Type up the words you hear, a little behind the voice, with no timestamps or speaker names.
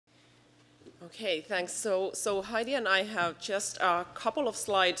Okay, thanks. So Heidi and I have just a couple of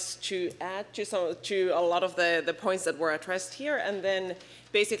slides to add to a lot of the points that were addressed here, and then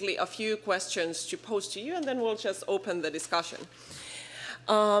basically a few questions to pose to you, and then we'll just open the discussion.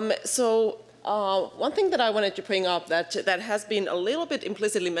 One thing that I wanted to bring up that has been a little bit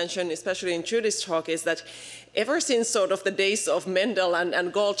implicitly mentioned, especially in Judy's talk, is that ever since sort of the days of Mendel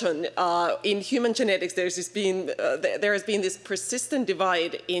and Galton, in human genetics, there has been this persistent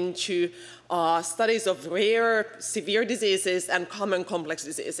divide into studies of rare, severe diseases and common complex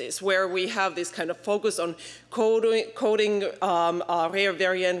diseases, where we have this kind of focus on coding rare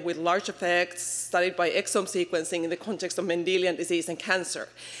variant with large effects studied by exome sequencing in the context of Mendelian disease and cancer.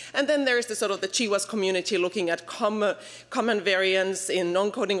 And then there is the sort of the GWAS community looking at common variants in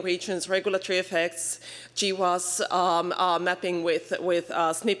non-coding regions, regulatory effects, GWAS mapping with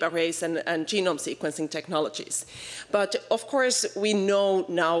SNP arrays and genome sequencing technologies. But of course, we know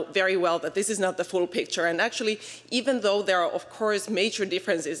now very well that this is not the full picture. And actually, even though there are, of course, major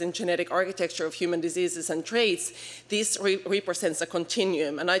differences in genetic architecture of human diseases and traits, this represents a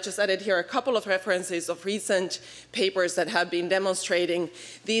continuum. And I just added here a couple of references of recent papers that have been demonstrating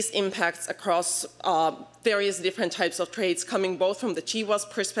these impacts across various different types of traits, coming both from the GWAS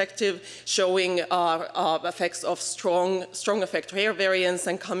perspective, showing effects of strong effect rare variants,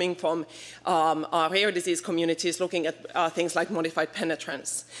 and coming from rare disease communities looking at things like modified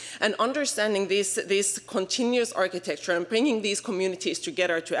penetrance. And understanding this continuous architecture and bringing these communities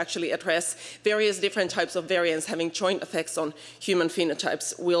together to actually address various different types of variants having joint effects on human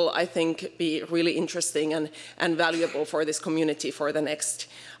phenotypes will, I think, be really interesting and valuable for this community for the next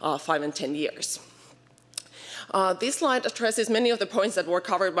 5 and 10 years. This slide addresses many of the points that were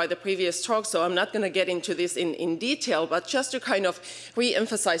covered by the previous talk, so I'm not going to get into this in detail, but just to kind of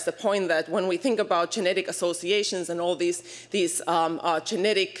re-emphasize the point that when we think about genetic associations and all these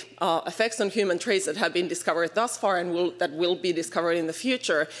genetic effects on human traits that have been discovered thus far and that will be discovered in the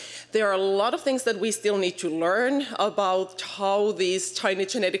future, there are a lot of things that we still need to learn about how these tiny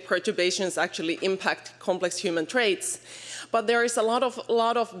genetic perturbations actually impact complex human traits. But there is a lot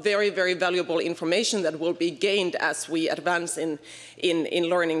of very, very valuable information that will be gained as we advance in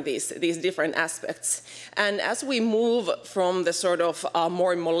learning these different aspects. And as we move from the sort of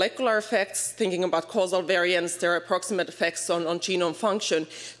more molecular effects, thinking about causal variants, their approximate effects on genome function,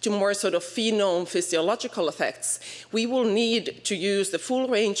 to more sort of phenome physiological effects, we will need to use the full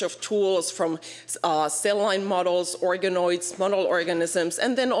range of tools from cell line models, organoids, model organisms,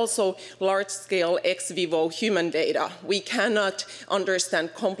 and then also large-scale ex vivo human data. We cannot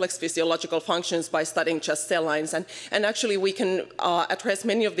understand complex physiological functions by studying just cell lines. And actually, we can address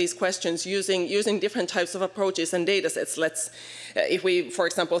many of these questions using different types of approaches and data sets. If we, for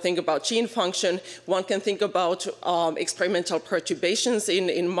example, think about gene function, one can think about experimental perturbations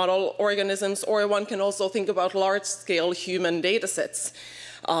in model organisms, or one can also think about large-scale human data sets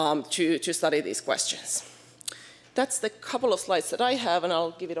to study these questions. That's the couple of slides that I have, and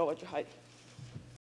I'll give it over to Heidi.